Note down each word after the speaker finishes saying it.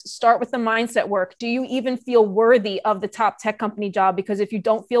Start with the mindset work. Do you even feel worthy of the top tech company job? Because if you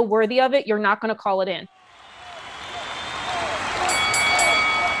don't feel worthy of it, you're not going to call it in.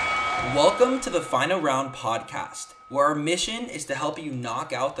 Welcome to the Final Round podcast, where our mission is to help you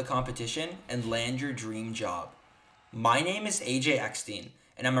knock out the competition and land your dream job. My name is AJ Eckstein,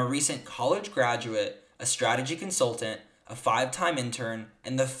 and I'm a recent college graduate, a strategy consultant, a 5-time intern,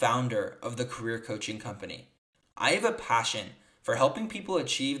 and the founder of the career coaching company. I have a passion for helping people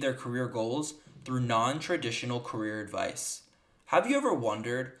achieve their career goals through non-traditional career advice. Have you ever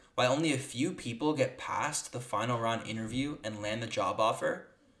wondered why only a few people get past the final round interview and land the job offer?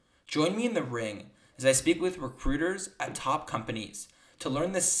 Join me in the ring as I speak with recruiters at top companies to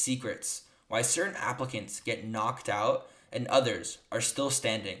learn the secrets why certain applicants get knocked out and others are still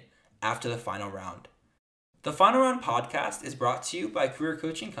standing after the final round. The Final Round podcast is brought to you by Career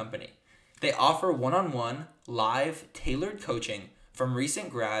Coaching Company. They offer one-on-one, live, tailored coaching from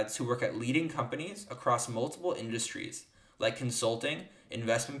recent grads who work at leading companies across multiple industries like consulting,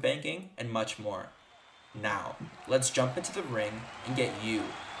 investment banking, and much more. Now, let's jump into the ring and get you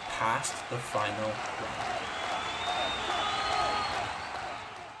past the final round.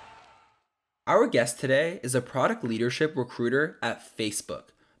 Our guest today is a product leadership recruiter at Facebook,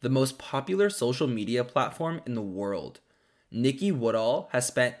 the most popular social media platform in the world. Niki Woodall has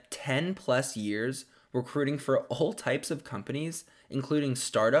spent 10 plus years recruiting for all types of companies, including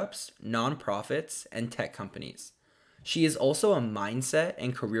startups, nonprofits, and tech companies. She is also a mindset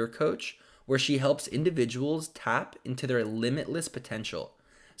and career coach where she helps individuals tap into their limitless potential.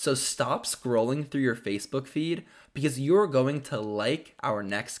 So stop scrolling through your Facebook feed because you're going to like our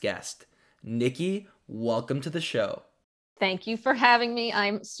next guest. Niki, welcome to the show. Thank you for having me.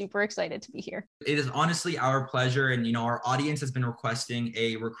 I'm super excited to be here. It is honestly our pleasure. And, our audience has been requesting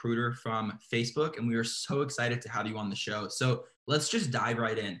a recruiter from Facebook, and we are so excited to have you on the show. So let's just dive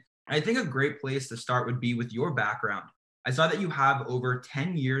right in. I think a great place to start would be with your background. I saw that you have over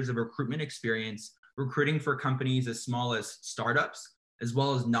 10 years of recruitment experience recruiting for companies as small as startups, as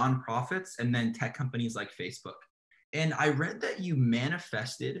well as nonprofits, and then tech companies like Facebook. And I read that you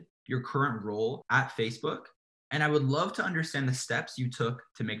manifested your current role at Facebook, and I would love to understand the steps you took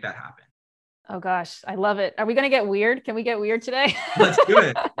to make that happen. Oh gosh, I love it. Are we going to get weird? Can we get weird today? Let's do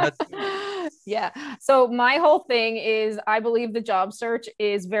it. Yeah. So my whole thing is I believe the job search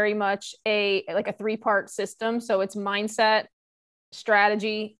is very much a 3-part system. So it's mindset,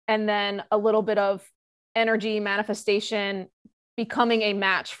 strategy, and then a little bit of energy, manifestation, becoming a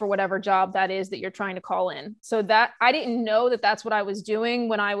match for whatever job that is that you're trying to call in. So that I didn't know that that's what I was doing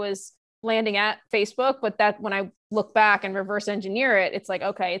when I was landing at Facebook, but that when I look back and reverse engineer it, it's like,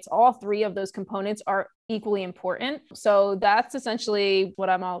 okay, it's all 3 of those components are equally important. So that's essentially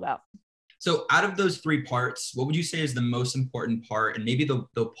what I'm all about. So out of those 3 parts, what would you say is the most important part, and maybe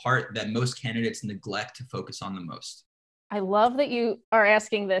the part that most candidates neglect to focus on the most? I love that you are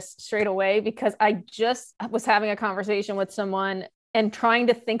asking this straight away because I just was having a conversation with someone and trying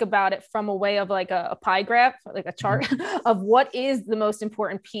to think about it from a way of like a pie graph, like a chart of what is the most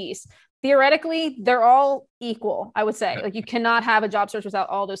important piece. Theoretically, they're all equal, I would say. Like you cannot have a job search without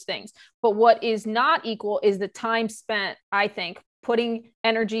all those things. But what is not equal is the time spent, I think, putting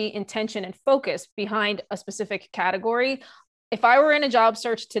energy, intention, and focus behind a specific category. If I were in a job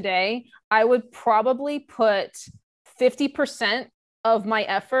search today, I would probably put 50% of my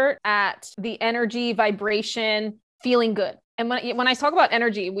effort at the energy, vibration, feeling good. And when I talk about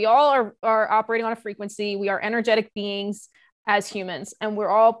energy, we all are operating on a frequency. We are energetic beings as humans, and we're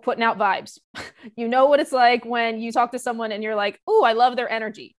all putting out vibes. You know what it's like when you talk to someone and you're like, oh, I love their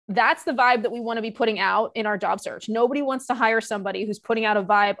energy. That's the vibe that we want to be putting out in our job search. Nobody wants to hire somebody who's putting out a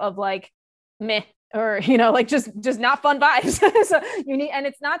vibe of like, meh, or, like just not fun vibes. So and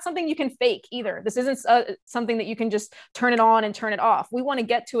it's not something you can fake either. This isn't something that you can just turn it on and turn it off. We want to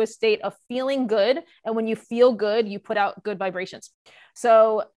get to a state of feeling good. And when you feel good, you put out good vibrations.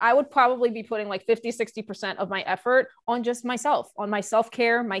 So I would probably be putting like 50-60% of my effort on just myself, on my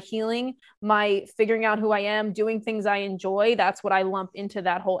self-care, my healing, my figuring out who I am, doing things I enjoy. That's what I lump into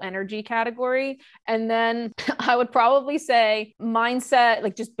that whole energy category. And then I would probably say mindset,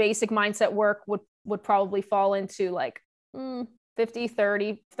 like just basic mindset work would probably fall into like 50,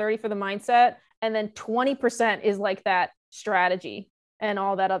 30 for the mindset. And then 20% is like that strategy and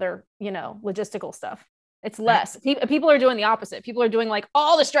all that other, logistical stuff. It's less. People are doing the opposite. People are doing like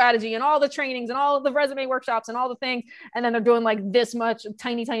all the strategy and all the trainings and all of the resume workshops and all the things. And then they're doing like this much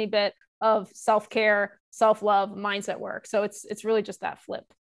tiny bit of self-care, self-love, mindset work. So it's really just that flip.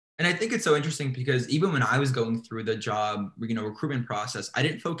 And I think it's so interesting because even when I was going through the job, recruitment process, I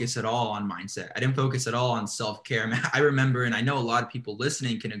didn't focus at all on mindset. I didn't focus at all on self-care. I remember, and I know a lot of people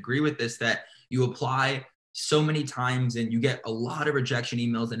listening can agree with this, that you apply so many times and you get a lot of rejection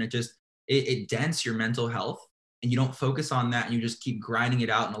emails, and it dents your mental health, and you don't focus on that, and you just keep grinding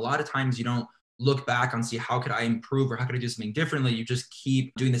it out. And a lot of times you don't look back and see, how could I improve, or how could I do something differently? You just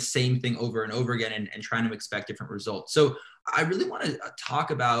keep doing the same thing over and over again, and trying to expect different results. So I really want to talk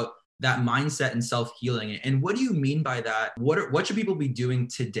about that mindset and self-healing. And what do you mean by that? What should people be doing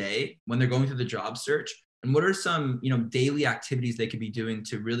today when they're going through the job search? And what are some, daily activities they could be doing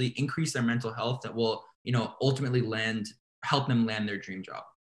to really increase their mental health that will, ultimately help them land their dream job?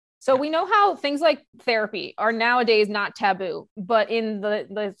 So we know how things like therapy are nowadays not taboo, but in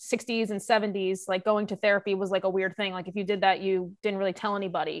the 60s and 70s, like going to therapy was like a weird thing. Like if you did that, you didn't really tell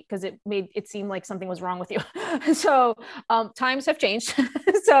anybody because it made it seem like something was wrong with you. So times have changed.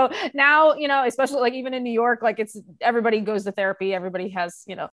 So now, especially like even in New York, like everybody goes to therapy. Everybody has,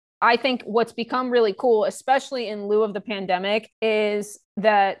 I think what's become really cool, especially in lieu of the pandemic, is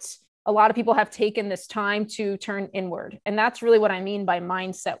that a lot of people have taken this time to turn inward. And that's really what I mean by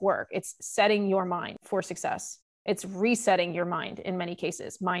mindset work. It's setting your mind for success. It's resetting your mind in many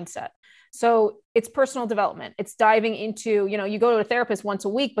cases, mindset. So it's personal development. It's diving into, you go to a therapist once a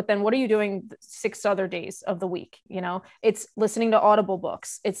week, but then what are you doing 6 other days of the week? It's listening to Audible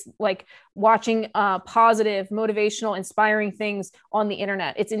books. It's like watching positive, motivational, inspiring things on the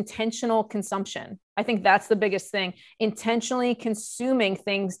internet. It's intentional consumption. I think that's the biggest thing. Intentionally consuming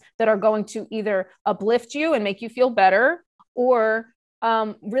things that are going to either uplift you and make you feel better, or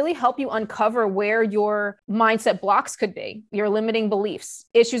really help you uncover where your mindset blocks could be, your limiting beliefs,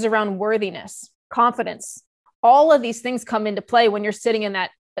 issues around worthiness, confidence. All of these things come into play when you're sitting in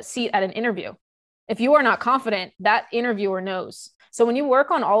that seat at an interview. If you are not confident, that interviewer knows. So when you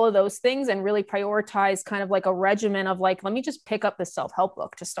work on all of those things and really prioritize kind of like a regimen of like, let me just pick up this self-help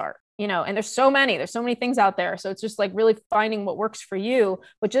book to start, and there's so many things out there. So it's just like really finding what works for you,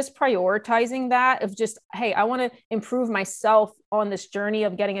 but just prioritizing that of just, hey, I want to improve myself on this journey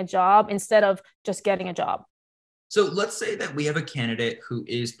of getting a job instead of just getting a job. So let's say that we have a candidate who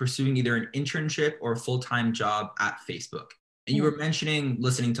is pursuing either an internship or a full-time job at Facebook. And you were mentioning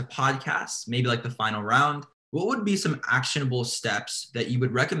listening to podcasts, maybe like the final round. What would be some actionable steps that you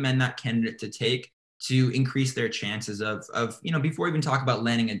would recommend that candidate to take to increase their chances of before even talk about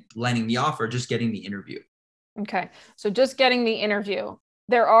landing the offer, just getting the interview? Okay. So just getting the interview.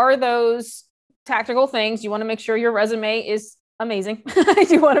 There are those tactical things. You want to make sure your resume is amazing.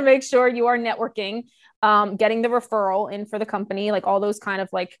 You want to make sure you are networking, getting the referral in for the company, like all those kind of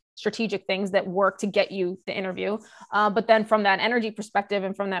like strategic things that work to get you the interview. But then from that energy perspective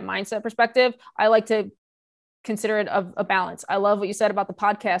and from that mindset perspective, I like to consider it a balance. I love what you said about the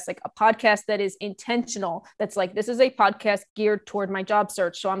podcast, like a podcast that is intentional. That's like, this is a podcast geared toward my job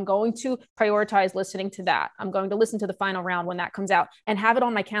search. So I'm going to prioritize listening to that. I'm going to listen to the final round when that comes out and have it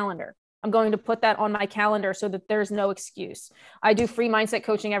on my calendar. I'm going to put that on my calendar so that there's no excuse. I do free mindset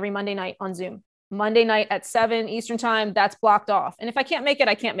coaching every Monday night on Zoom. Monday night at 7 Eastern time, that's blocked off. And if I can't make it,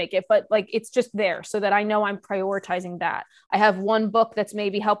 I can't make it, but like, it's just there so that I know I'm prioritizing that. I have one book that's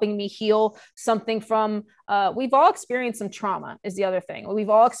maybe helping me heal something from, we've all experienced some trauma is the other thing. We've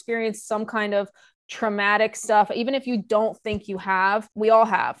all experienced some kind of traumatic stuff. Even if you don't think you have, we all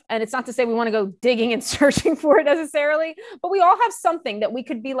have. And it's not to say we want to go digging and searching for it necessarily, but we all have something that we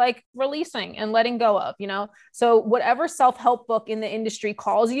could be like releasing and letting go of, So whatever self-help book in the industry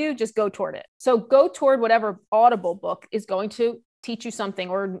calls you, just go toward it. So go toward whatever Audible book is going to teach you something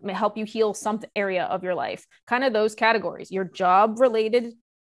or help you heal some area of your life. Kind of those categories, your job related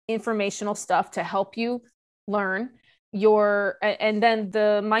informational stuff to help you learn and then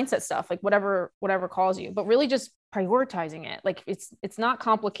the mindset stuff, like whatever calls you, but really just prioritizing it. Like it's not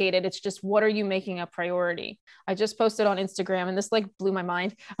complicated. It's just, what are you making a priority? I just posted on Instagram and this like blew my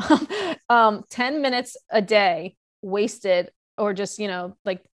mind. 10 minutes a day wasted or just,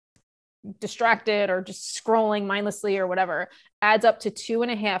 like distracted or just scrolling mindlessly or whatever adds up to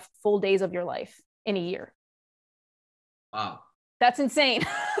 2.5 full days of your life in a year. Wow. That's insane.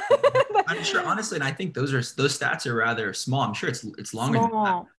 I'm sure, honestly, and I think those stats are rather small. I'm sure it's longer than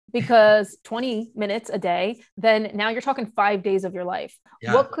that. Because 20 minutes a day, then now you're talking 5 days of your life.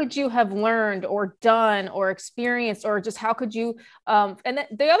 Yeah. What could you have learned or done or experienced, or just how could you, and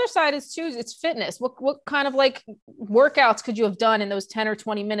the other side is too, it's fitness. What kind of like workouts could you have done in those 10 or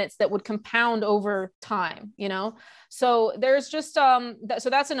 20 minutes that would compound over time, So there's just, so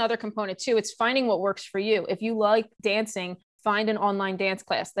that's another component too. It's finding what works for you. If you like dancing, find an online dance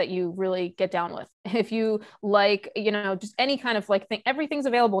class that you really get down with. If you like, just any kind of like thing, everything's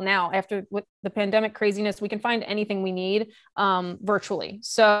available now. After with the pandemic craziness, we can find anything we need virtually.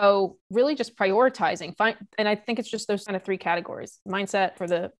 So really just prioritizing. And I think it's just those kind of three categories: mindset for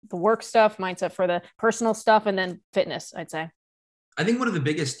the work stuff, mindset for the personal stuff, and then fitness, I'd say. I think one of the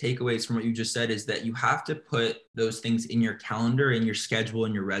biggest takeaways from what you just said is that you have to put those things in your calendar, in your schedule,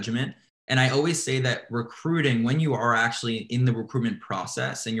 in your regimen. And I always say that recruiting, when you are actually in the recruitment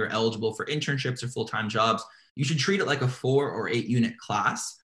process and you're eligible for internships or full-time jobs, you should treat it like a 4 or 8 unit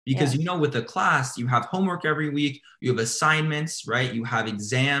class. Because, with the class, you have homework every week, you have assignments, right? You have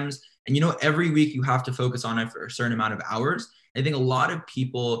exams, and, every week you have to focus on it for a certain amount of hours. I think a lot of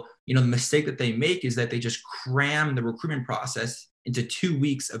people, the mistake that they make is that they just cram the recruitment process into 2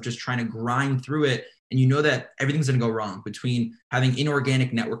 weeks of just trying to grind through it. And that everything's going to go wrong between having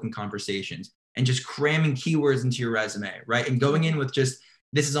inorganic networking conversations and just cramming keywords into your resume, right? And going in with just,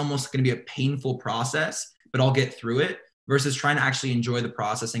 this is almost going to be a painful process, but I'll get through it, versus trying to actually enjoy the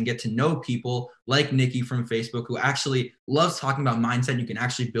process and get to know people like Niki from Facebook, who actually loves talking about mindset. You can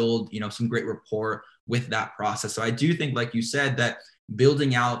actually build, some great rapport with that process. So I do think, like you said, that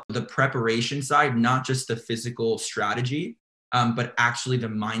building out the preparation side, not just the physical strategy, but actually the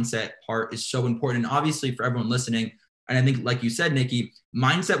mindset part is so important. And obviously for everyone listening, and I think, like you said, Niki,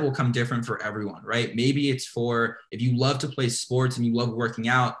 mindset will come different for everyone, right? Maybe it's for, if you love to play sports and you love working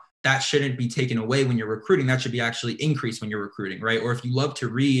out, that shouldn't be taken away when you're recruiting. That should be actually increased when you're recruiting, right? Or if you love to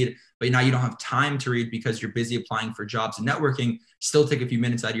read, but now you don't have time to read because you're busy applying for jobs and networking, still take a few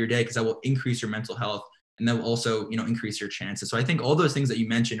minutes out of your day, because that will increase your mental health. And that will also, increase your chances. So I think all those things that you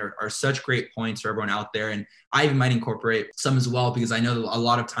mentioned are such great points for everyone out there. And I even might incorporate some as well, because I know that a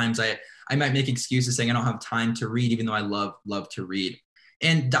lot of times I might make excuses saying I don't have time to read, even though I love to read.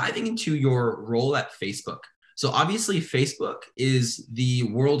 And diving into your role at Facebook. So obviously Facebook is the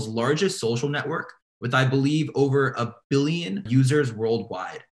world's largest social network with, I believe, over 1 billion users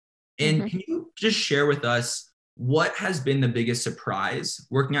worldwide. And can you just share with us what has been the biggest surprise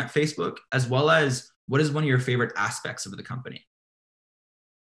working at Facebook, as well as what is one of your favorite aspects of the company?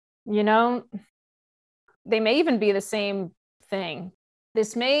 They may even be the same thing.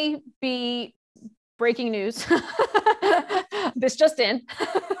 This may be breaking news. This just in.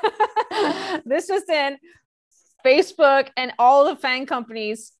 Facebook and all the FANG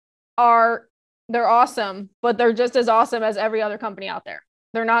companies they're awesome, but they're just as awesome as every other company out there.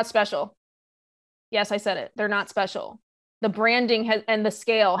 They're not special. Yes, I said it. They're not special. The branding and the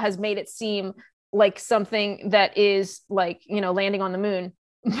scale has made it seem like something that is like, landing on the moon.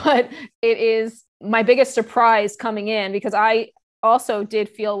 But it is my biggest surprise coming in, because I also did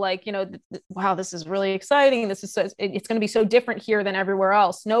feel like, wow, this is really exciting. It's going to be so different here than everywhere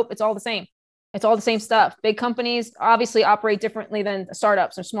else. Nope, it's all the same. It's all the same stuff. Big companies obviously operate differently than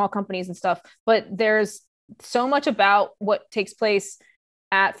startups or small companies and stuff, but there's so much about what takes place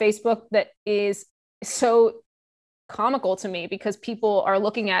at Facebook that is so comical to me, because people are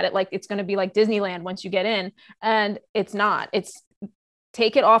looking at it like it's going to be like Disneyland once you get in, and it's not. It's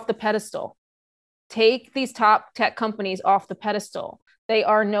take it off the pedestal. Take these top tech companies off the pedestal. They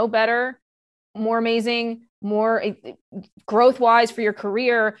are no better, more amazing, more growth wise for your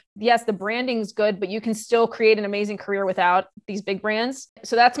career. Yes, the branding's good, but you can still create an amazing career without these big brands.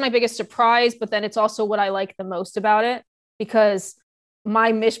 So that's my biggest surprise, but then it's also what I like the most about it, because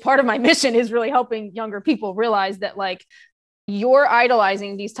part of my mission is really helping younger people realize that, like, you're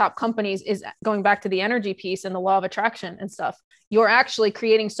idolizing these top companies is going back to the energy piece and the law of attraction and stuff. You're actually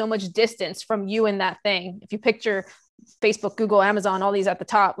creating so much distance from you and that thing. If you picture Facebook, Google, Amazon, all these at the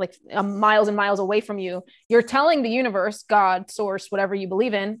top, like miles and miles away from you, you're telling the universe, God, source, whatever you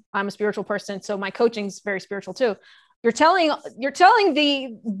believe in. I'm a spiritual person, so my coaching's very spiritual too. You're telling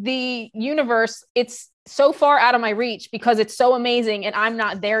the universe it's so far out of my reach because it's so amazing and I'm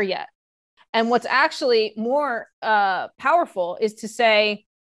not there yet. And what's actually more powerful is to say,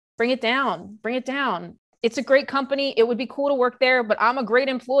 bring it down. It's a great company. It would be cool to work there, but I'm a great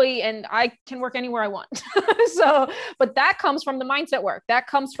employee and I can work anywhere I want. But that comes from the mindset work. That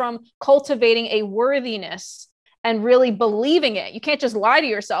comes from cultivating a worthiness and really believing it. You can't just lie to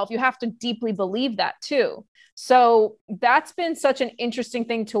yourself. You have to deeply believe that too. So that's been such an interesting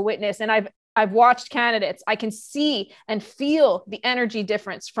thing to witness. And I've watched candidates. I can see and feel the energy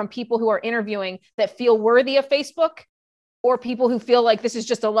difference from people who are interviewing that feel worthy of Facebook, or people who feel like this is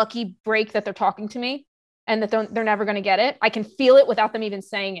just a lucky break that they're talking to me and that they're never going to get it. I can feel it without them even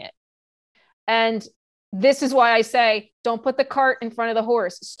saying it. And this is why I say, don't put the cart in front of the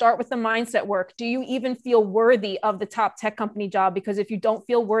horse. Start with the mindset work. Do you even feel worthy of the top tech company job? Because if you don't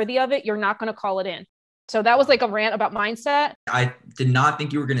feel worthy of it, you're not going to call it in. So that was like a rant about mindset. I did not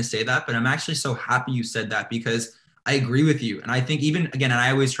think you were going to say that, but I'm actually so happy you said that because I agree with you. And I think even again, and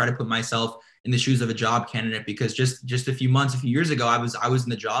I always try to put myself in the shoes of a job candidate because just a few years ago, I was in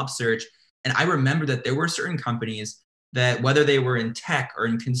the job search, and I remember that there were certain companies that whether they were in tech or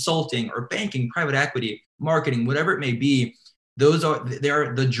in consulting or banking, private equity, marketing, whatever it may be,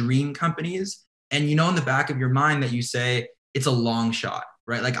 they're the dream companies. And in the back of your mind that you say it's a long shot,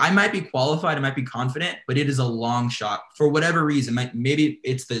 right? Like I might be qualified, I might be confident, but it is a long shot for whatever reason. Maybe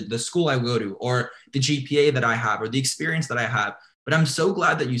it's the school I go to or the GPA that I have or the experience that I have. But I'm so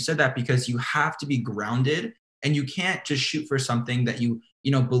glad that you said that because you have to be grounded and you can't just shoot for something that you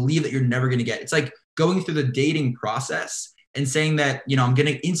believe that you're never going to get. It's like going through the dating process and saying that, I'm going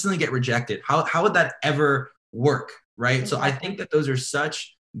to instantly get rejected. How would that ever work? Right. Exactly. So I think that those are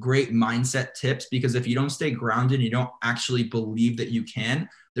such great mindset tips because if you don't stay grounded, you don't actually believe that you can,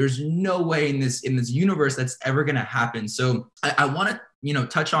 there's no way in this universe that's ever going to happen. So I want to,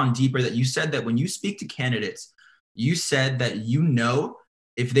 touch on deeper that you said that when you speak to candidates, you said that,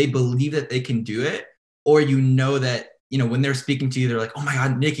 if they believe that they can do it, or that, when they're speaking to you, they're like, oh my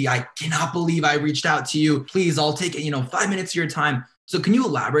God, Niki, I cannot believe I reached out to you. Please, I'll take it, 5 minutes of your time. So can you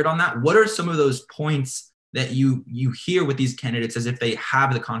elaborate on that? What are some of those points that you hear with these candidates as if they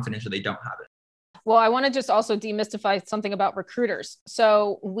have the confidence or they don't have it? Well, I want to just also demystify something about recruiters.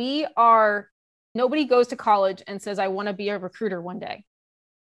 So nobody goes to college and says, I want to be a recruiter one day.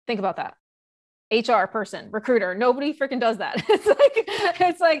 Think about that. HR person, recruiter, nobody freaking does that.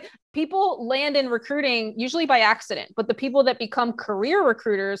 It's like people land in recruiting usually by accident, but the people that become career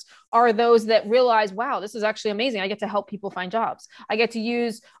recruiters are those that realize, wow, this is actually amazing. I get to help people find jobs. I get to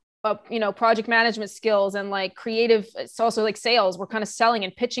use project management skills and like creative. It's also like sales. We're kind of selling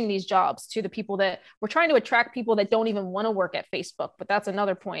and pitching these jobs to the people that we're trying to attract people that don't even want to work at Facebook. But that's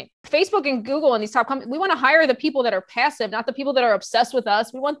another point. Facebook and Google and these top companies, we want to hire the people that are passive, not the people that are obsessed with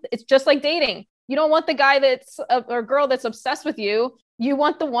us. It's just like dating. You don't want the guy or girl that's obsessed with you. You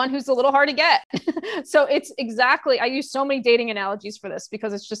want the one who's a little hard to get. So it's exactly, I use so many dating analogies for this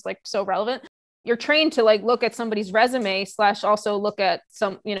because it's just like so relevant. You're trained to like look at somebody's resume / also look at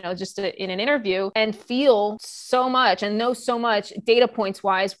some, just in an interview and feel so much and know so much data points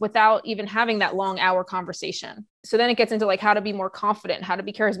wise without even having that long hour conversation. So then it gets into like how to be more confident, how to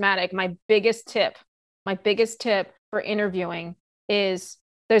be charismatic. My biggest tip for interviewing is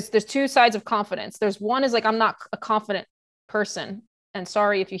there's two sides of confidence. There's one is like, I'm not a confident person. And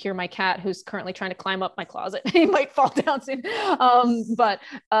sorry if you hear my cat who's currently trying to climb up my closet. He might fall down soon. But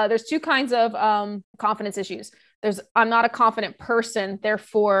there's two kinds of confidence issues. I'm not a confident person.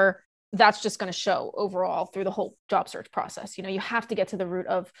 Therefore, that's just going to show overall through the whole job search process. You have to get to the root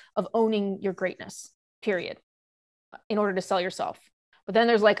of owning your greatness, period, in order to sell yourself. But then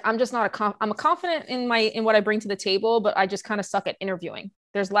there's like, I'm a confident in what I bring to the table, but I just kind of suck at interviewing.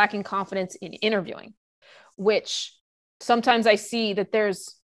 There's lacking confidence in interviewing, which sometimes I see that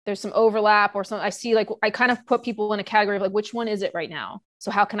there's some overlap or I see like, I kind of put people in a category of like, which one is it right now?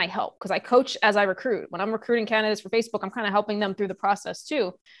 So how can I help? Because I coach as I recruit. When I'm recruiting candidates for Facebook, I'm kind of helping them through the process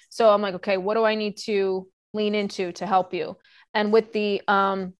too. So I'm like, okay, what do I need to lean into to help you? And with the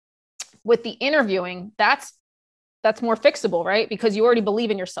interviewing, that's more fixable, right? Because you already believe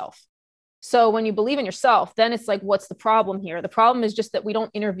in yourself. So when you believe in yourself, then it's like, what's the problem here? The problem is just that we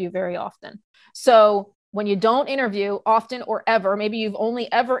don't interview very often. So when you don't interview often or ever, maybe you've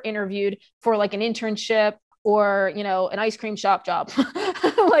only ever interviewed for like an internship or, an ice cream shop job.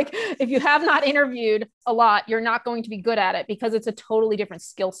 Like if you have not interviewed a lot, you're not going to be good at it because it's a totally different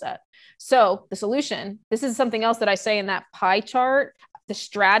skill set. So the solution, this is something else that I say in that pie chart, the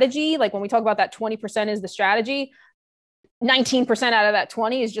strategy, like when we talk about that 20% is the strategy, 19% out of that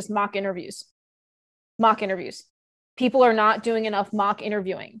 20 is just mock interviews. People are not doing enough mock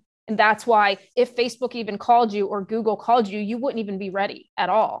interviewing. And that's why if Facebook even called you or Google called you, you wouldn't even be ready at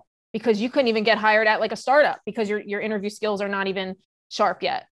all because you couldn't even get hired at like a startup because your interview skills are not even sharp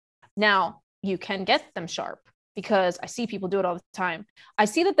yet. Now you can get them sharp because I see people do it all the time. I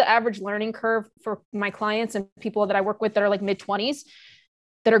see that the average learning curve for my clients and people that I work with that are like mid-20s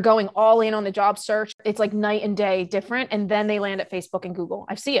that are going all in on the job search, it's like night and day different. And then they land at Facebook and Google.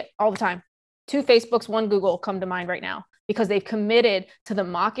 I see it all the time. 2 Facebooks, 1 Google come to mind right now because they've committed to the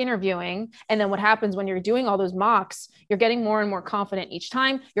mock interviewing. And then what happens when you're doing all those mocks, you're getting more and more confident each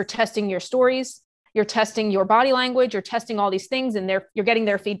time. You're testing your stories, you're testing your body language, you're testing all these things and you're getting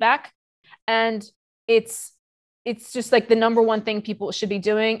their feedback. And it's just like the number one thing people should be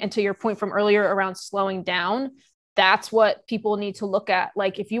doing. And to your point from earlier around slowing down, that's what people need to look at.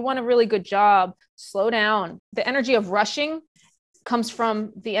 Like if you want a really good job, slow down. The energy of rushing comes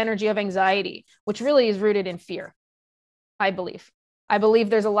from the energy of anxiety, which really is rooted in fear. I believe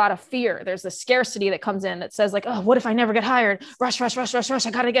there's a lot of fear. There's the scarcity that comes in that says like, oh, what if I never get hired? Rush, rush, rush, rush, rush.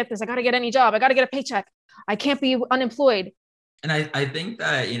 I got to get this. I got to get any job. I got to get a paycheck. I can't be unemployed. And I think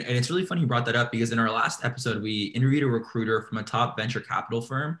that, and it's really funny you brought that up, because in our last episode, we interviewed a recruiter from a top venture capital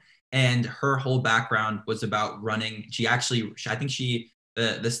firm, and her whole background was about running. I think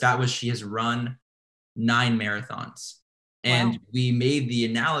the stat was she has run 9 marathons. And we made the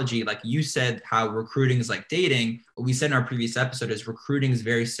analogy, like you said, how recruiting is like dating. What we said in our previous episode is recruiting is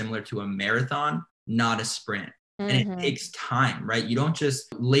very similar to a marathon, not a sprint. And it takes time, right? You don't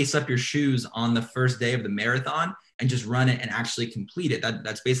just lace up your shoes on the first day of the marathon and just run it and actually complete it.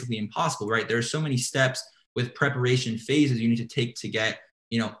 That's basically impossible, right? There are so many steps with preparation phases you need to take to get,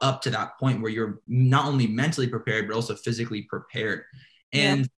 up to that point where you're not only mentally prepared, but also physically prepared.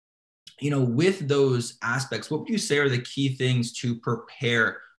 And with those aspects, what would you say are the key things to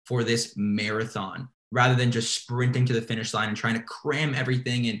prepare for this marathon rather than just sprinting to the finish line and trying to cram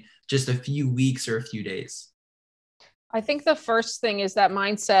everything in just a few weeks or a few days? I think the first thing is that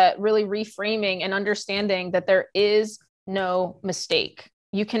mindset, really reframing and understanding that there is no mistake.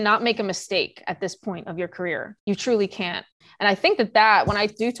 You cannot make a mistake at this point of your career. You truly can't. And I think that when I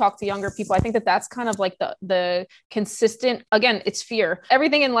do talk to younger people, I think that that's kind of like the consistent, again, it's fear.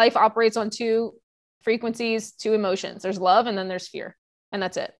 Everything in life operates on 2 frequencies, 2 emotions. There's love and then there's fear. And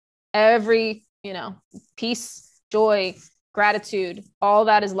that's it. Every, peace, joy, gratitude, all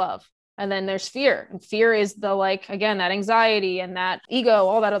that is love. And then there's fear. And fear is again, that anxiety and that ego,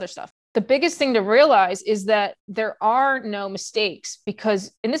 all that other stuff. The biggest thing to realize is that there are no mistakes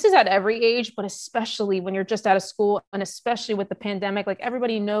and this is at every age, but especially when you're just out of school, and especially with the pandemic, like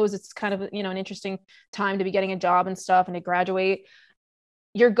everybody knows it's kind of, an interesting time to be getting a job and stuff and to graduate.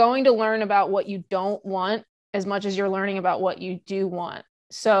 You're going to learn about what you don't want as much as you're learning about what you do want.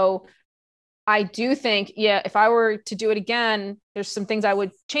 So I do think, if I were to do it again, there's some things I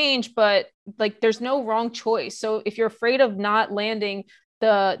would change, but there's no wrong choice. So if you're afraid of not landing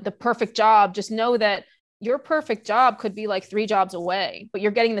the perfect job, just know that your perfect job could be 3 jobs away, but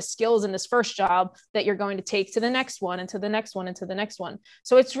you're getting the skills in this first job that you're going to take to the next one and to the next one and to the next one.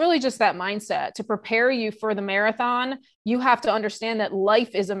 So it's really just that mindset to prepare you for the marathon. You have to understand that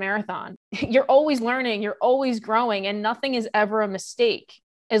life is a marathon. You're always learning, you're always growing, and nothing is ever a mistake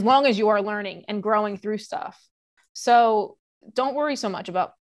as long as you are learning and growing through stuff. So don't worry so much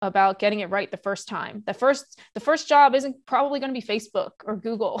about getting it right the first time. The first job isn't probably going to be Facebook or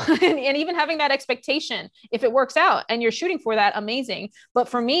Google. and even having that expectation, if it works out and you're shooting for that, amazing. But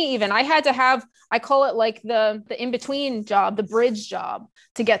for me, even I had to have, I call it the in-between job, the bridge job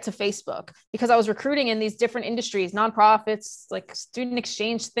to get to Facebook, because I was recruiting in these different industries, nonprofits, student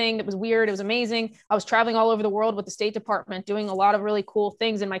exchange thing that was weird. It was amazing. I was traveling all over the world with the State Department, doing a lot of really cool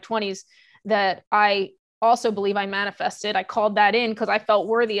things in my 20s that I also believe I manifested. I called that in because I felt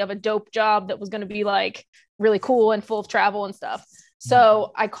worthy of a dope job that was going to be really cool and full of travel and stuff.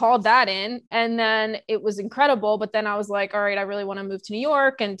 So I called that in, and then it was incredible. But then I was like, all right, I really want to move to New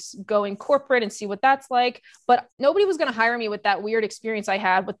York and go in corporate and see what that's like. But nobody was going to hire me with that weird experience I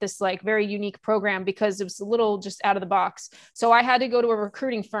had with this very unique program, because it was a little just out of the box. So I had to go to a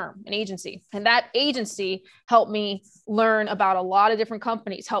recruiting firm, an agency, and that agency helped me learn about a lot of different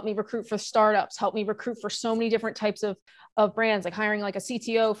companies, helped me recruit for startups, helped me recruit for so many different types of brands, like hiring a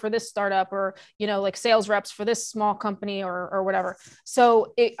CTO for this startup, or, sales reps for this small company or whatever.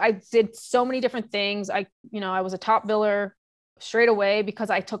 So I did so many different things. I was a top biller straight away because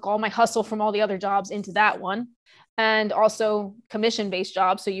I took all my hustle from all the other jobs into that one, and also commission-based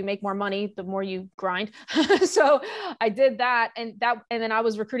jobs. So you make more money the more you grind. So I did that. And then I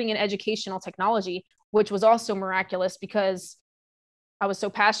was recruiting in educational technology, which was also miraculous because I was so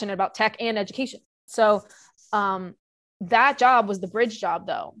passionate about tech and education. So, that job was the bridge job,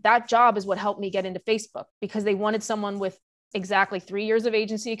 though. That job is what helped me get into Facebook, because they wanted someone with exactly 3 years of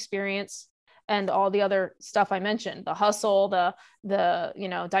agency experience and all the other stuff I mentioned, the hustle, the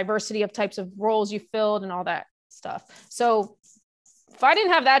diversity of types of roles you filled and all that stuff. So if I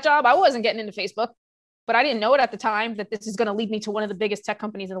didn't have that job, I wasn't getting into Facebook, but I didn't know it at the time that this is going to lead me to one of the biggest tech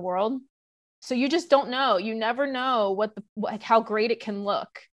companies in the world. So you just don't know. You never know how great it can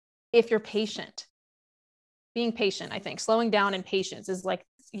look if you're patient. Being patient, I think, slowing down and patience is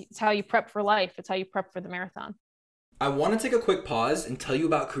it's how you prep for life. It's how you prep for the marathon. I want to take a quick pause and tell you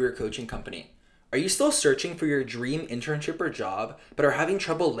about Career Coaching Company. Are you still searching for your dream internship or job, but are having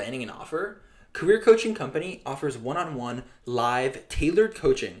trouble landing an offer? Career Coaching Company offers one-on-one, live, tailored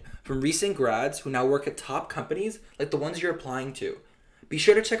coaching from recent grads who now work at top companies like the ones you're applying to. Be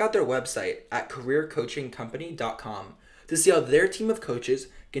sure to check out their website at careercoachingcompany.com. to see how their team of coaches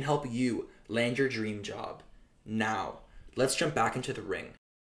can help you land your dream job. Now, let's jump back into the ring.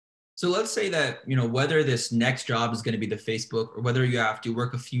 So let's say that, whether this next job is going to be the Facebook or whether you have to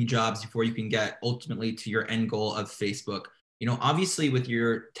work a few jobs before you can get ultimately to your end goal of Facebook. Obviously with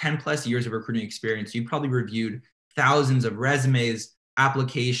your 10 plus years of recruiting experience, you probably reviewed thousands of resumes,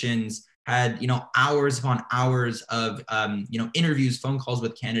 applications, had, hours upon hours of, interviews, phone calls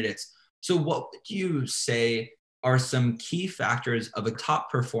with candidates. So what would you say are some key factors of a top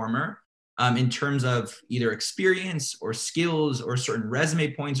performer in terms of either experience or skills or certain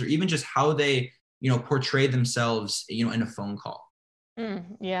resume points, or even just how they, portray themselves, in a phone call?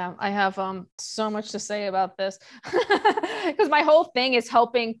 Yeah, I have so much to say about this because my whole thing is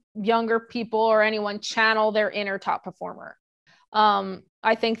helping younger people or anyone channel their inner top performer.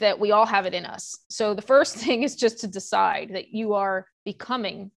 I think that we all have it in us. So the first thing is just to decide that you are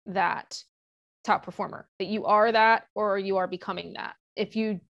becoming that top performer, that you are that, or you are becoming that. If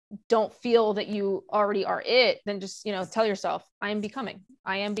you don't feel that you already are it, then just, tell yourself, I am becoming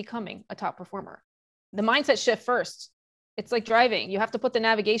a top performer. The mindset shift first. It's like driving. You have to put the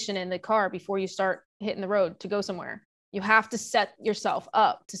navigation in the car before you start hitting the road to go somewhere. You have to set yourself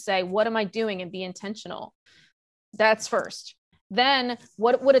up to say, what am I doing, and be intentional. That's first. Then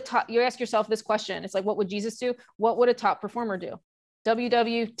what would you ask yourself this question? It's like, what would Jesus do? What would a top performer do?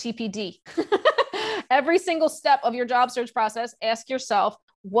 WWTPD. Every single step of your job search process, ask yourself,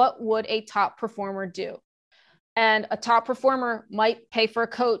 what would a top performer do? And a top performer might pay for a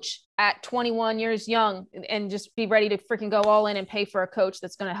coach at 21 years young and just be ready to freaking go all in and pay for a coach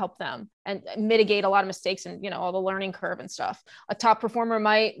that's going to help them and mitigate a lot of mistakes and, all the learning curve and stuff. A top performer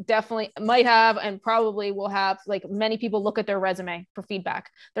might have, and probably will have, like, many people look at their resume for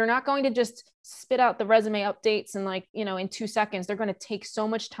feedback. They're not going to just spit out the resume updates and in 2 seconds. They're going to take so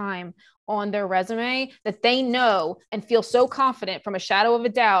much time on their resume that they know and feel so confident from a shadow of a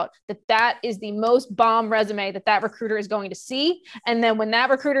doubt that that is the most bomb resume that recruiter is going to see. And then when that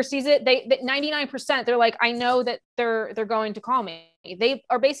recruiter sees it, they 99%, they're like, I know that they're going to call me. They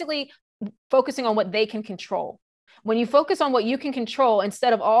are basically focusing on what they can control. When you focus on what you can control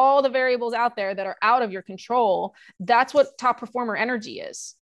instead of all the variables out there that are out of your control, that's what top performer energy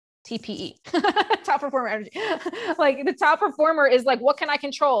is. TPE, top performer energy. Like, the top performer is like, what can I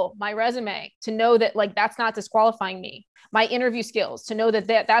control? My resume, to know that, like, that's not disqualifying me. My interview skills, to know that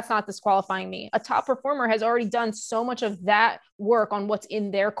that's not disqualifying me. A top performer has already done so much of that work on what's in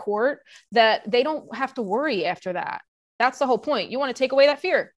their court that they don't have to worry after that. That's the whole point. You want to take away that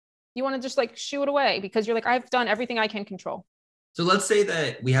fear. You want to just shoo it away, because you're like, I've done everything I can control. So let's say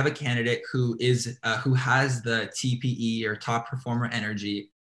that we have a candidate who has the TPE or top performer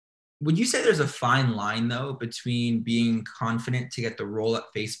energy. Would you say there's a fine line, though, between being confident to get the role at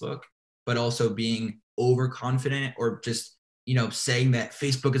Facebook, but also being overconfident, or just, saying that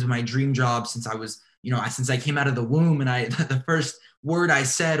Facebook is my dream job since I was, since I came out of the womb, and the first word I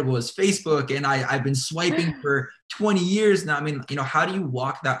said was Facebook, and I've been swiping for 20 years now. I mean, how do you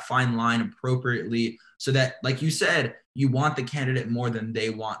walk that fine line appropriately so that, like you said, you want the candidate more than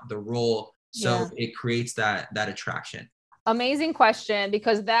they want the role, so it creates that attraction? Amazing question,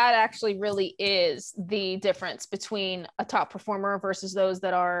 because that actually really is the difference between a top performer versus those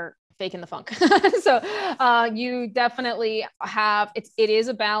that are faking the funk. So you definitely have, it is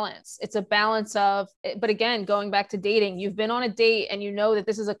a balance. It's a balance of, but again, going back to dating, you've been on a date and you know that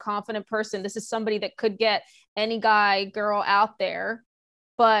this is a confident person. This is somebody that could get any guy, girl out there,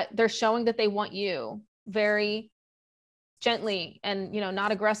 but they're showing that they want you very gently and,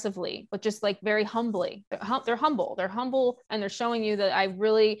 not aggressively, but just very humbly. They're humble, and they're showing you that I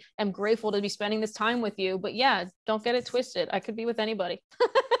really am grateful to be spending this time with you. But yeah, don't get it twisted. I could be with anybody.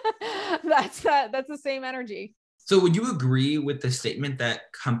 That's the same energy. So would you agree with the statement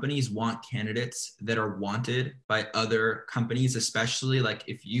that companies want candidates that are wanted by other companies, especially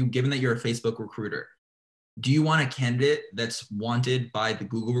given that you're a Facebook recruiter, do you want a candidate that's wanted by the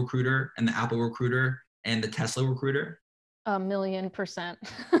Google recruiter and the Apple recruiter and the Tesla recruiter? 1,000,000%. 100%.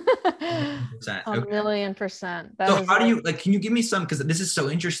 A Okay. 1,000,000%. So how do you, can you give me some, because this is so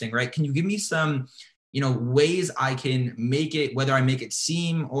interesting, right? Can you give me some, ways I can make it, whether I make it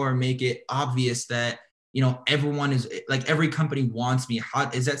seem or make it obvious that, everyone is every company wants me? How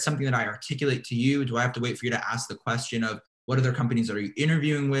is that something that I articulate to you? Do I have to wait for you to ask the question of what other companies are you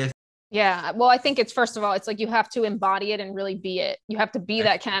interviewing with? Yeah. Well, I think it's, first of all, it's you have to embody it and really be it. You have to be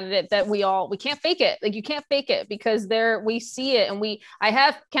that candidate that we can't fake it. You can't fake it, because we see it. And I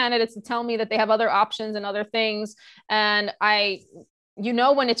have candidates that tell me that they have other options and other things. And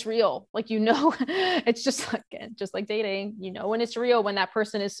when it's real, it's just like dating, when it's real, when that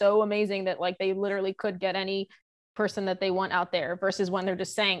person is so amazing that they literally could get any person that they want out there versus when they're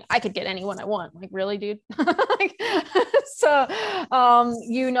just saying, I could get anyone I want. Like, really, dude? So,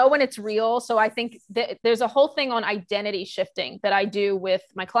 when it's real. So I think that there's a whole thing on identity shifting that I do with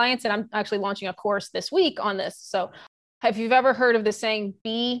my clients. And I'm actually launching a course this week on this. So if you've ever heard of the saying,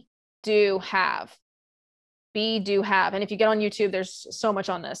 be, do, have. Be, do, have. And if you get on YouTube, there's so much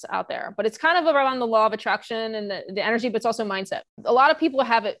on this out there, but it's kind of around the law of attraction and the energy, but it's also mindset. A lot of people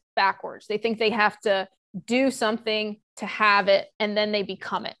have it backwards. They think they have to do something to have it, and then they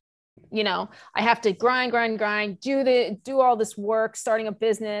become it. I have to grind, do all this work, starting a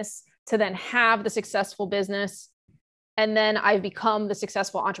business to then have the successful business. And then I've become the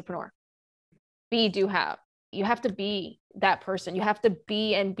successful entrepreneur. Be, do, have. You have to be that person. You have to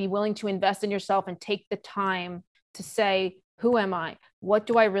be and be willing to invest in yourself and take the time to say, who am I? What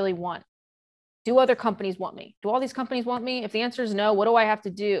do I really want? Do other companies want me? Do all these companies want me? If the answer is no, what do I have to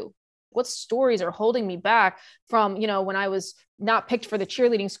do? What stories are holding me back from, when I was not picked for the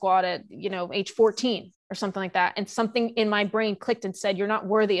cheerleading squad at, age 14 or something like that. And something in my brain clicked and said, you're not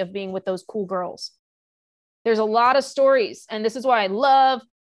worthy of being with those cool girls. There's a lot of stories. And this is why I love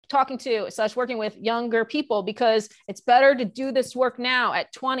talking to / working with younger people, because it's better to do this work now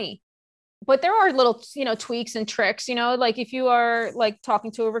at 20. But there are little, tweaks and tricks, like if you are like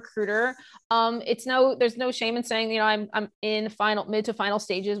talking to a recruiter, there's no shame in saying, I'm in mid to final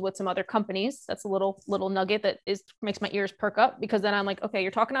stages with some other companies. That's a little nugget that makes my ears perk up, because then I'm like, okay,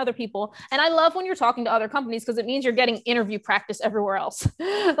 you're talking to other people. And I love when you're talking to other companies, because it means you're getting interview practice everywhere else.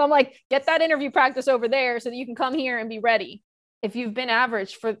 So I'm like, get that interview practice over there so that you can come here and be ready. If you've been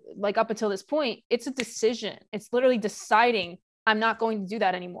average for like up until this point, it's a decision. It's literally deciding, I'm not going to do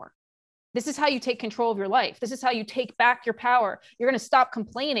that anymore. This is how you take control of your life. This is how you take back your power. You're going to stop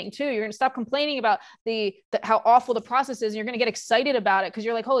complaining too. You're going to stop complaining about how awful the process is. And you're going to get excited about it, because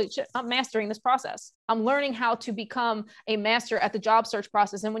you're like, holy shit, I'm mastering this process. I'm learning how to become a master at the job search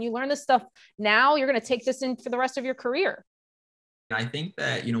process. And when you learn this stuff now, you're going to take this in for the rest of your career. I think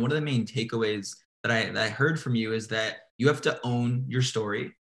that, one of the main takeaways that I heard from you is that you have to own your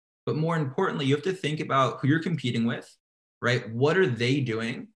story, but more importantly, you have to think about who you're competing with, right? What are they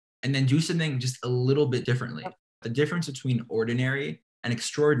doing? And then do something just a little bit differently. Yep. The difference between ordinary and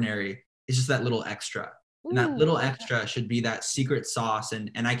extraordinary is just that little extra. And that little extra should be that secret sauce.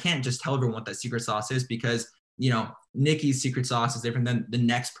 And I can't just tell everyone what that secret sauce is, because, Niki's secret sauce is different than the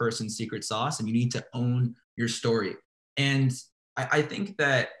next person's secret sauce. And you need to own your story. And I think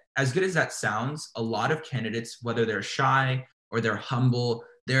that, as good as that sounds, a lot of candidates, whether they're shy or they're humble,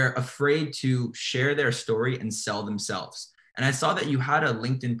 they're afraid to share their story and sell themselves. And I saw that you had a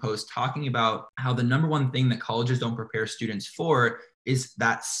LinkedIn post talking about how the number one thing that colleges don't prepare students for is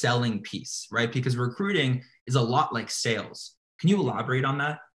that selling piece, right? Because recruiting is a lot like sales. Can you elaborate on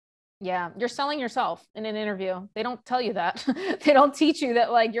that? Yeah, you're selling yourself in an interview. They don't tell you that. They don't teach you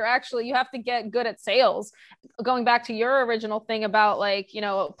that, like, you have to get good at sales. Going back to your original thing about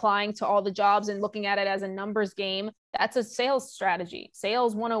applying to all the jobs and looking at it as a numbers game, that's a sales strategy.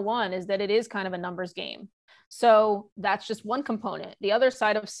 Sales 101 is that it is kind of a numbers game. So that's just one component. The other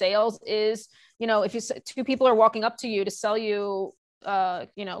side of sales is, if two people are walking up to you to sell you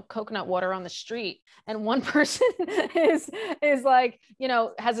coconut water on the street, and one person is like,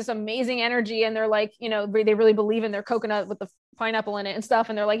 has this amazing energy, and they're like, they really believe in their coconut with the pineapple in it and stuff,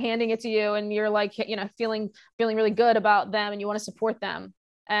 and they're like handing it to you, and you're like, feeling really good about them, and you want to support them.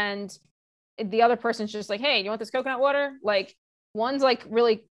 And the other person's just like, hey, you want this coconut water? Like, one's like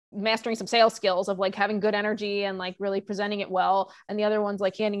really mastering some sales skills of like having good energy and like really presenting it well, and the other one's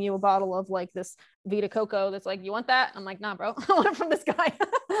like handing you a bottle of like this Vita Coco that's like, you want that? I'm like, nah, bro, I want it from this guy.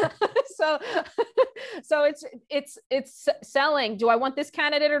 so it's selling. Do I want this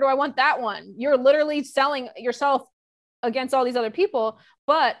candidate or do I want that one? You're literally selling yourself against all these other people.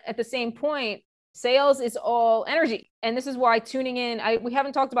 But at the same point, sales is all energy. And this is why tuning in, we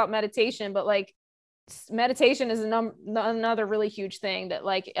haven't talked about meditation, but like, meditation is another really huge thing that,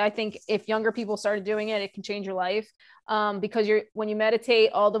 like, I think if younger people started doing it, it can change your life. Because when you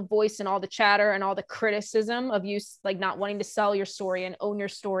meditate, all the voice and all the chatter and all the criticism of you, like not wanting to sell your story and own your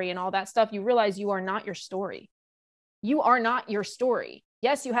story and all that stuff, you realize you are not your story. You are not your story.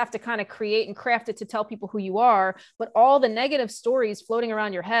 Yes, you have to kind of create and craft it to tell people who you are, but all the negative stories floating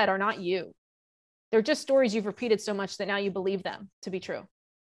around your head are not you. They're just stories you've repeated so much that now you believe them to be true.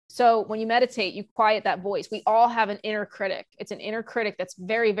 So when you meditate, you quiet that voice. We all have an inner critic. It's an inner critic that's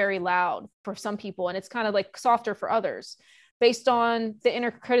very, very loud for some people. And it's kind of like softer for others based on the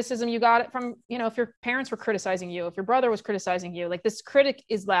inner criticism you got it from, if your parents were criticizing you, if your brother was criticizing you, like this critic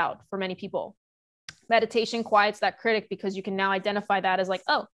is loud for many people. Meditation quiets that critic because you can now identify that as like,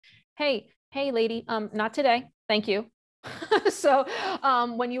 oh, hey lady, not today. Thank you. So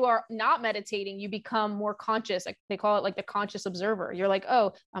when you are not meditating, you become more conscious. Like they call it like the conscious observer. You're like,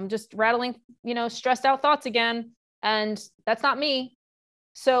 oh, I'm just rattling, stressed out thoughts again. And that's not me.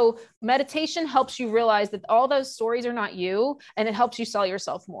 So meditation helps you realize that all those stories are not you, and it helps you sell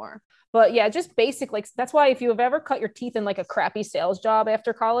yourself more. But yeah, just basic, like that's why if you have ever cut your teeth in like a crappy sales job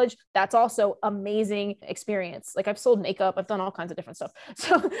after college, that's also amazing experience. Like I've sold makeup, I've done all kinds of different stuff.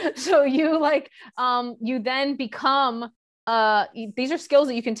 So you like you then become these are skills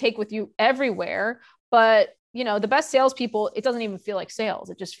that you can take with you everywhere. But the best salespeople, it doesn't even feel like sales.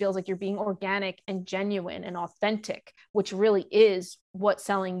 It just feels like you're being organic and genuine and authentic, which really is what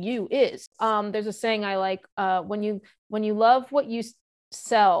selling you is. There's a saying I like, when you love what you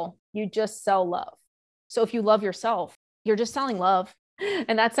sell, you just sell love. So if you love yourself, you're just selling love.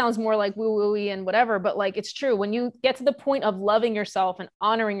 And that sounds more like woo-woo-y and whatever, but like it's true. When you get to the point of loving yourself and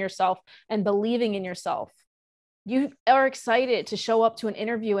honoring yourself and believing in yourself, you are excited to show up to an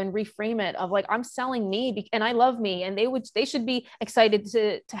interview and reframe it of like, I'm selling me and I love me, and they should be excited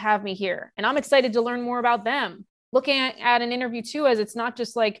to have me here. And I'm excited to learn more about them. Looking at an interview too, as it's not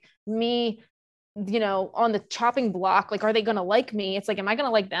just like me, on the chopping block, like, are they going to like me? It's like, am I going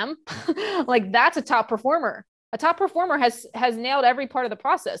to like them? Like that's a top performer. A top performer has nailed every part of the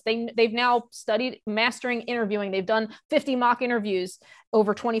process. They've now studied mastering interviewing. They've done 50 mock interviews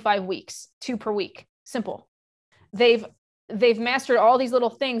over 25 weeks, 2 per week. Simple. They've mastered all these little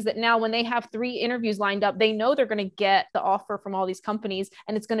things that now when they have 3 interviews lined up, they know they're going to get the offer from all these companies,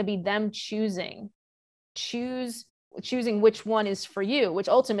 and it's going to be them choosing which one is for you, which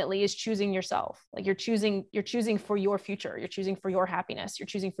ultimately is choosing yourself. Like you're choosing for your future, you're choosing for your happiness, you're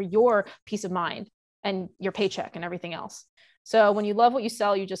choosing for your peace of mind and your paycheck and everything else. So when you love what you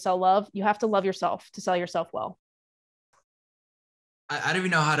sell, you just sell love. You have to love yourself to sell yourself well. I don't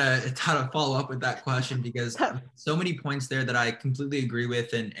even know how to follow up with that question, because so many points there that I completely agree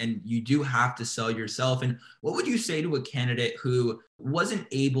with, and you do have to sell yourself. And what would you say to a candidate who wasn't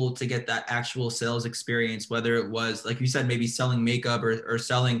able to get that actual sales experience, whether it was, like you said, maybe selling makeup or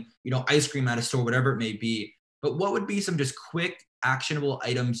selling, ice cream at a store, whatever it may be, but what would be some just quick actionable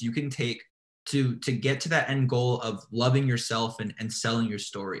items you can take to get to that end goal of loving yourself and selling your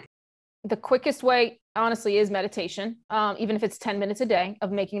story? The quickest way, honestly, is meditation, even if it's 10 minutes a day,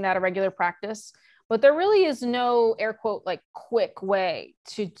 of making that a regular practice. But there really is no air quote like quick way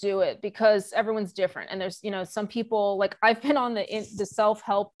to do it, because everyone's different. And there's, some people, like I've been on the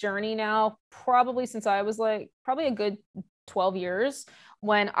self-help journey now, probably since I was like probably a good 12 years,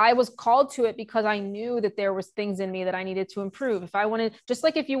 when I was called to it because I knew that there was things in me that I needed to improve. If I wanted, just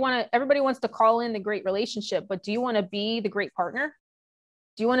like if you want to, everybody wants to call in the great relationship, but do you want to be the great partner?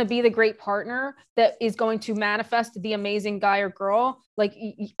 Do you want to be the great partner that is going to manifest the amazing guy or girl? Like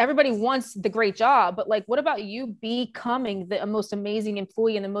everybody wants the great job, but like, what about you becoming the most amazing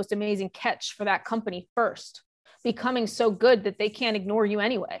employee and the most amazing catch for that company first? Becoming so good that they can't ignore you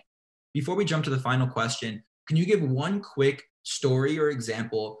anyway. Before we jump to the final question, can you give one quick story or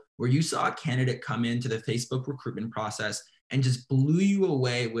example where you saw a candidate come into the Facebook recruitment process and just blew you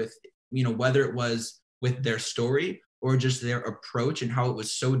away with, whether it was with their story or just their approach and how it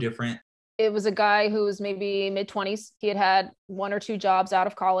was so different? It was a guy who was maybe mid-20s. He had 1 or 2 jobs out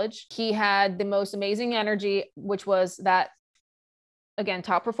of college. He had the most amazing energy, which was that, again,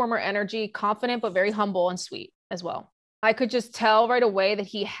 top performer energy, confident, but very humble and sweet as well. I could just tell right away that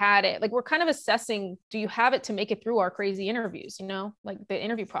he had it. Like we're kind of assessing, do you have it to make it through our crazy interviews, like the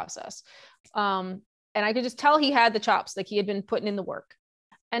interview process. And I could just tell he had the chops, like he had been putting in the work.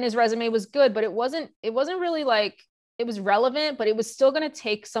 And his resume was good, but it wasn't really like, it was relevant, but it was still going to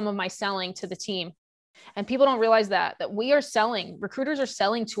take some of my selling to the team. And people don't realize that we are selling, recruiters are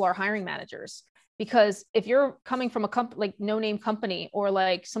selling to our hiring managers. Because if you're coming from a like no-name company or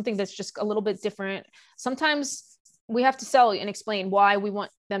like something that's just a little bit different, sometimes we have to sell and explain why we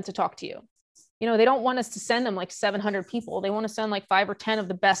want them to talk to you. They don't want us to send them like 700 people. They want to send like 5 or 10 of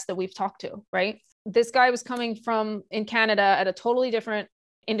the best that we've talked to, right? This guy was coming from in Canada at a totally different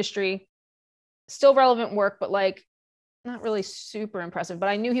industry, still relevant work, but like not really super impressive, but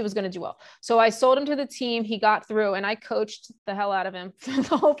I knew he was going to do well. So I sold him to the team. He got through and I coached the hell out of him through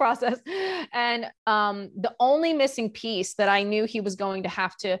the whole process. And the only missing piece that I knew he was going to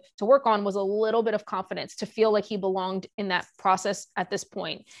have to work on was a little bit of confidence to feel like he belonged in that process at this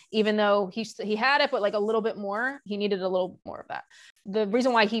point, even though he had it, but like a little bit more, he needed a little more of that. The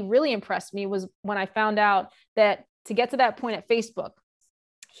reason why he really impressed me was when I found out that to get to that point at Facebook,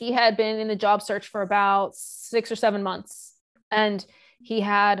 he had been in the job search for about 6 or 7 months, and he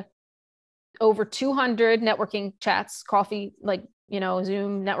had over 200 networking chats, coffee, like,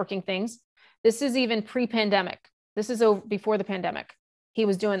 Zoom networking things. This is even pre-pandemic. This is before the pandemic. He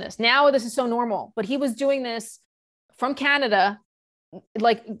was doing this. Now this is so normal, but he was doing this from Canada,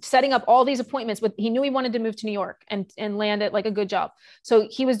 like setting up all these appointments he knew he wanted to move to New York and land at like a good job. So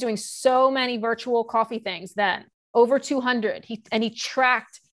he was doing so many virtual coffee things then, over 200. He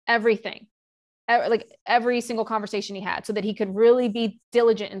tracked everything, like every single conversation he had, so that he could really be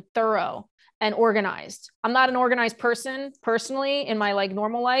diligent and thorough and organized. I'm not an organized person personally in my like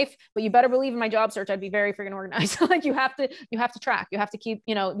normal life, but you better believe in my job search, I'd be very freaking organized. Like you have to track, you have to keep,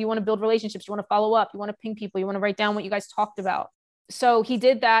 you want to build relationships, you want to follow up, you want to ping people, you want to write down what you guys talked about. So he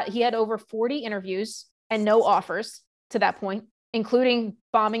did that. He had over 40 interviews and no offers to that point, including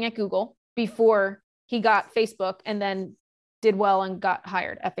bombing at Google before he got Facebook, and then did well and got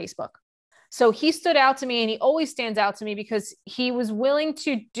hired at Facebook. So he stood out to me, and he always stands out to me because he was willing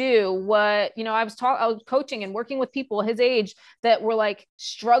to do what, I was coaching and working with people his age that were like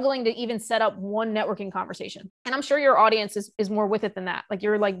struggling to even set up one networking conversation. And I'm sure your audience is more with it than that. Like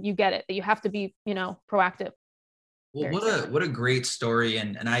you're like, you get it, that you have to be, proactive. Well, what a great story.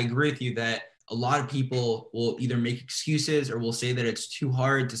 And I agree with you that a lot of people will either make excuses or will say that it's too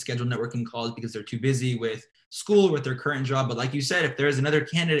hard to schedule networking calls because they're too busy with school, with their current job. But like you said, if there's another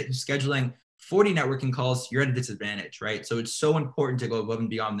candidate who's scheduling 40 networking calls, you're at a disadvantage, right? So it's so important to go above and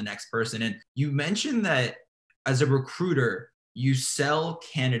beyond the next person. And you mentioned that as a recruiter, you sell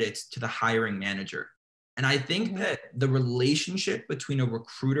candidates to the hiring manager. And I think that the relationship between a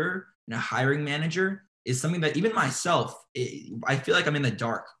recruiter and a hiring manager is something that even myself, I feel like I'm in the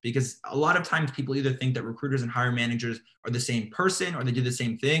dark, because a lot of times people either think that recruiters and hiring managers are the same person or they do the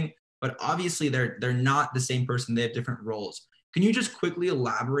same thing, but obviously they're not the same person. They have different roles. Can you just quickly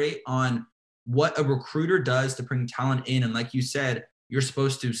elaborate on what a recruiter does to bring talent in? And like you said, you're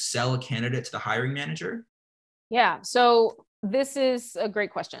supposed to sell a candidate to the hiring manager? Yeah. So this is a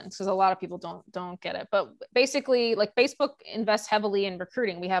great question because a lot of people don't get it. But basically, like Facebook invests heavily in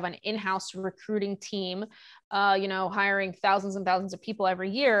recruiting. We have an in-house recruiting team, hiring thousands and thousands of people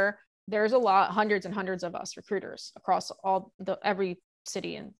every year. There's hundreds and hundreds of us recruiters across every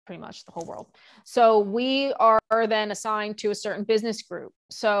city and pretty much the whole world. So we are then assigned to a certain business group.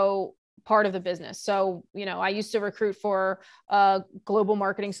 So part of the business. So, I used to recruit for a global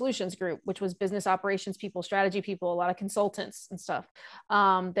marketing solutions group, which was business operations people, strategy people, a lot of consultants and stuff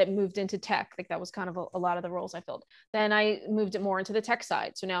that moved into tech. Like that was kind of a lot of the roles I filled. Then I moved it more into the tech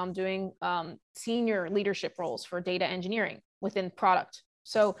side. So now I'm doing senior leadership roles for data engineering within product.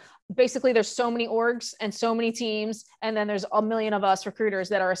 So basically there's so many orgs and so many teams, and then there's a million of us recruiters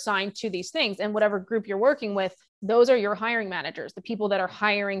that are assigned to these things. And whatever group you're working with, those are your hiring managers, the people that are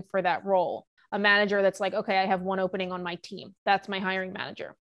hiring for that role. A manager that's like, okay, I have one opening on my team. That's my hiring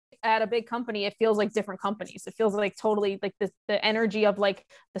manager. At a big company, it feels like different companies. It feels like totally like the energy of like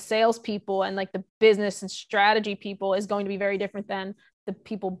the salespeople and like the business and strategy people is going to be very different than the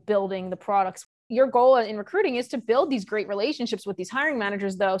people building the products. Your goal in recruiting is to build these great relationships with these hiring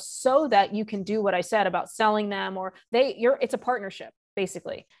managers, though, so that you can do what I said about selling them, or it's a partnership.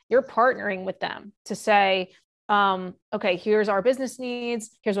 Basically, you're partnering with them to say, okay, here's our business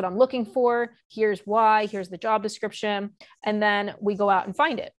needs. Here's what I'm looking for. Here's why, here's the job description. And then we go out and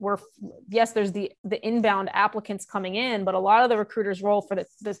find it. Yes, there's the inbound applicants coming in, but a lot of the recruiters' role for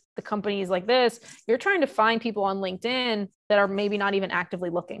the companies like this, you're trying to find people on LinkedIn that are maybe not even actively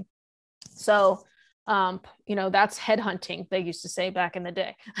looking. So, that's headhunting, they used to say back in the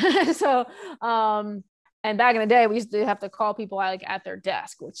day. So, and back in the day, we used to have to call people like at their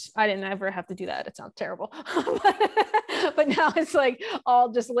desk, which I didn't ever have to do that. It sounds terrible. But now it's like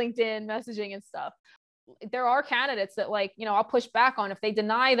all just LinkedIn messaging and stuff. There are candidates that I'll push back on if they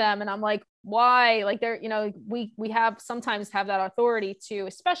deny them. And I'm like, why? Like we sometimes have that authority to,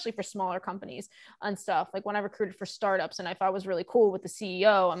 especially for smaller companies and stuff. Like when I recruited for startups, and if I was really cool with the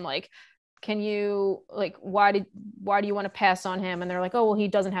CEO, I'm like, can you why do you want to pass on him? And they're like, oh, well, he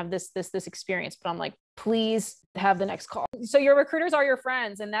doesn't have this experience. But I'm like, please have the next call. So your recruiters are your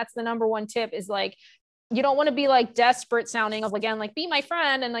friends. And that's the number one tip, is like, you don't want to be like desperate sounding of, again, like be my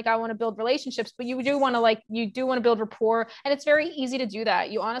friend. And like, I want to build relationships, but you do want to build rapport. And it's very easy to do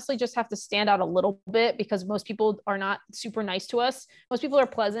that. You honestly just have to stand out a little bit, because most people are not super nice to us. Most people are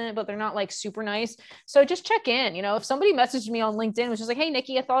pleasant, but they're not like super nice. So just check in, if somebody messaged me on LinkedIn, was just like, hey,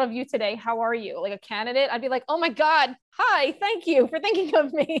 Niki, I thought of you today. How are you? Like a candidate, I'd be like, oh my God, hi, thank you for thinking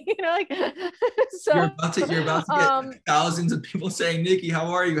of me. So you're about to get thousands of people saying, Niki, how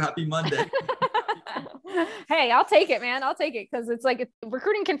are you? Happy Monday. Hey, I'll take it, man. I'll take it because it's like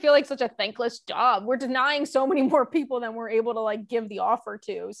recruiting can feel like such a thankless job. We're denying so many more people than we're able to like give the offer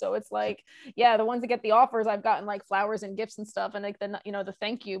to. So it's like, yeah, the ones that get the offers, I've gotten like flowers and gifts and stuff, and like the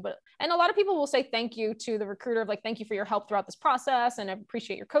thank you. But and a lot of people will say thank you to the recruiter of like thank you for your help throughout this process, and I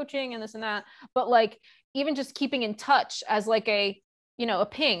appreciate your coaching and this and that. But like even just keeping in touch as like a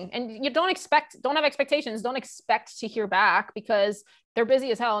ping, and you don't have expectations, don't expect to hear back because they're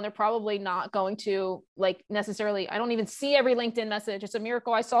busy as hell and they're probably not going to like necessarily, I don't even see every LinkedIn message. It's a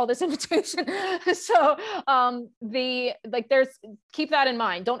miracle I saw this invitation. So keep that in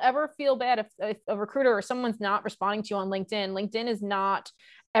mind. Don't ever feel bad if a recruiter or someone's not responding to you on LinkedIn. LinkedIn is not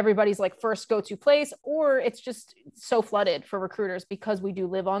everybody's like first go-to place, or it's just so flooded for recruiters because we do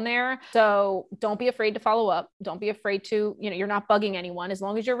live on there. So don't be afraid to follow up. Don't be afraid to, you're not bugging anyone as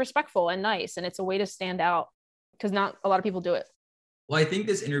long as you're respectful and nice. And it's a way to stand out because not a lot of people do it. Well, I think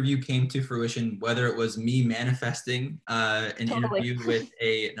this interview came to fruition, whether it was me manifesting an interview with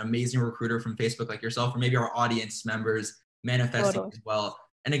an amazing recruiter from Facebook like yourself, or maybe our audience members manifesting as well.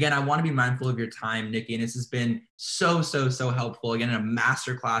 And again, I want to be mindful of your time, Niki, and this has been so helpful. Again, in a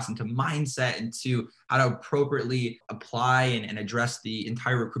masterclass into mindset, into how to appropriately apply and address the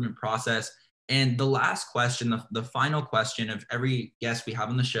entire recruitment process. And the last question, the final question of every guest we have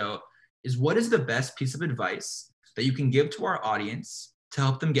on the show is, what is the best piece of advice that you can give to our audience to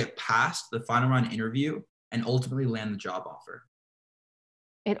help them get past the final round interview and ultimately land the job offer?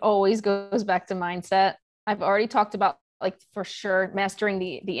 It always goes back to mindset. I've already talked about like for sure mastering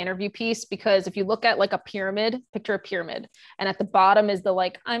the interview piece, because if you look at like a pyramid, picture a pyramid, and at the bottom is the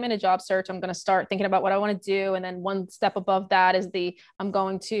like, I'm in a job search, I'm going to start thinking about what I want to do. And then one step above that is I'm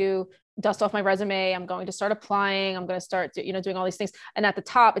going to dust off my resume, I'm going to start applying, I'm going to start doing all these things. And at the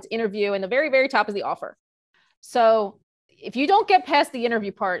top it's interview, and the very, very top is the offer. So if you don't get past the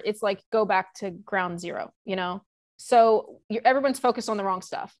interview part, it's like go back to ground zero, So everyone's focused on the wrong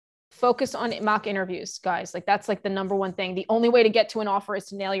stuff. Focus on mock interviews, guys. Like that's like the number one thing. The only way to get to an offer is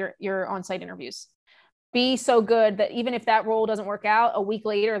to nail your on-site interviews. Be so good that even if that role doesn't work out, a week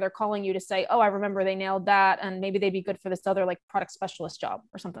later, they're calling you to say, oh, I remember they nailed that. And maybe they'd be good for this other like product specialist job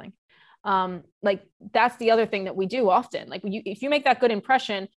or something. Like that's the other thing that we do often. Like if you make that good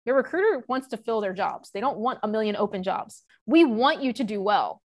impression, your recruiter wants to fill their jobs. They don't want a million open jobs. We want you to do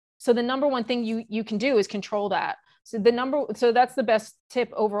well. So the number one thing you can do is control that. So that's the best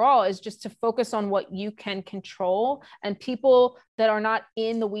tip overall, is just to focus on what you can control. And people that are not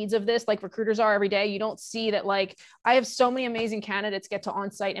in the weeds of this, like recruiters are every day, you don't see that. Like I have so many amazing candidates get to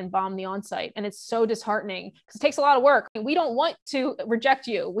onsite and bomb the onsite. And it's so disheartening because it takes a lot of work. We don't want to reject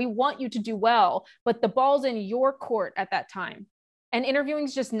you. We want you to do well, but the ball's in your court at that time. And interviewing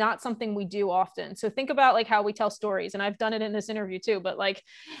is just not something we do often. So think about like how we tell stories. And I've done it in this interview too, but like,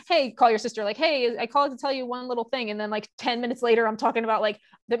 hey, call your sister, like, hey, I called to tell you one little thing. And then like 10 minutes later, I'm talking about like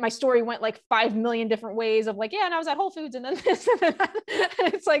that my story went like 5 million different ways of like, yeah, and I was at Whole Foods and then this and then that.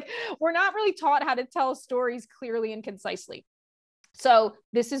 And it's like, we're not really taught how to tell stories clearly and concisely. So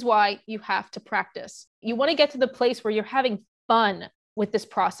this is why you have to practice. You want to get to the place where you're having fun with this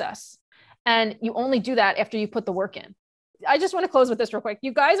process. And you only do that after you put the work in. I just want to close with this real quick.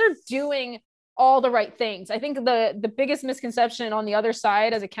 You guys are doing all the right things. I think the biggest misconception on the other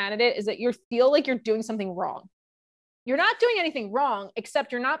side as a candidate is that you feel like you're doing something wrong. You're not doing anything wrong,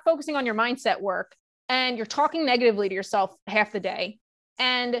 except you're not focusing on your mindset work, and you're talking negatively to yourself half the day.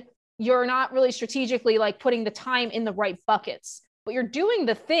 And you're not really strategically like putting the time in the right buckets, but you're doing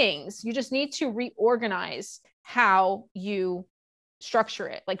the things. You just need to reorganize how you structure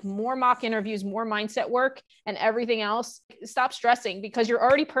it, like more mock interviews, more mindset work, and everything else. Stop stressing because you're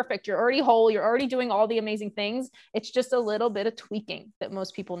already perfect. You're already whole. You're already doing all the amazing things. It's just a little bit of tweaking that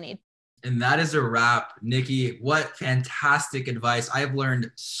most people need. And that is a wrap. Niki, what fantastic advice. I have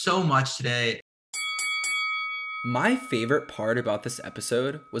learned so much today. My favorite part about this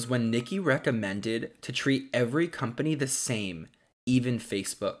episode was when Niki recommended to treat every company the same, even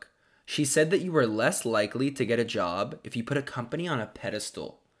Facebook. She said that you are less likely to get a job if you put a company on a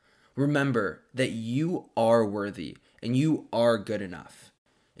pedestal. Remember that you are worthy and you are good enough.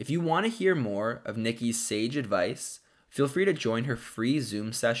 If you want to hear more of Niki's sage advice, feel free to join her free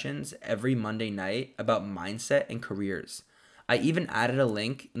Zoom sessions every Monday night about mindset and careers. I even added a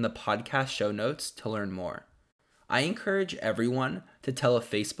link in the podcast show notes to learn more. I encourage everyone to tell a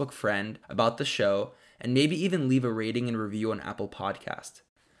Facebook friend about the show and maybe even leave a rating and review on Apple Podcast.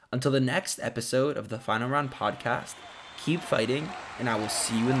 Until the next episode of the Final Round Podcast, keep fighting, and I will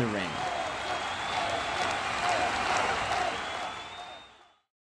see you in the ring.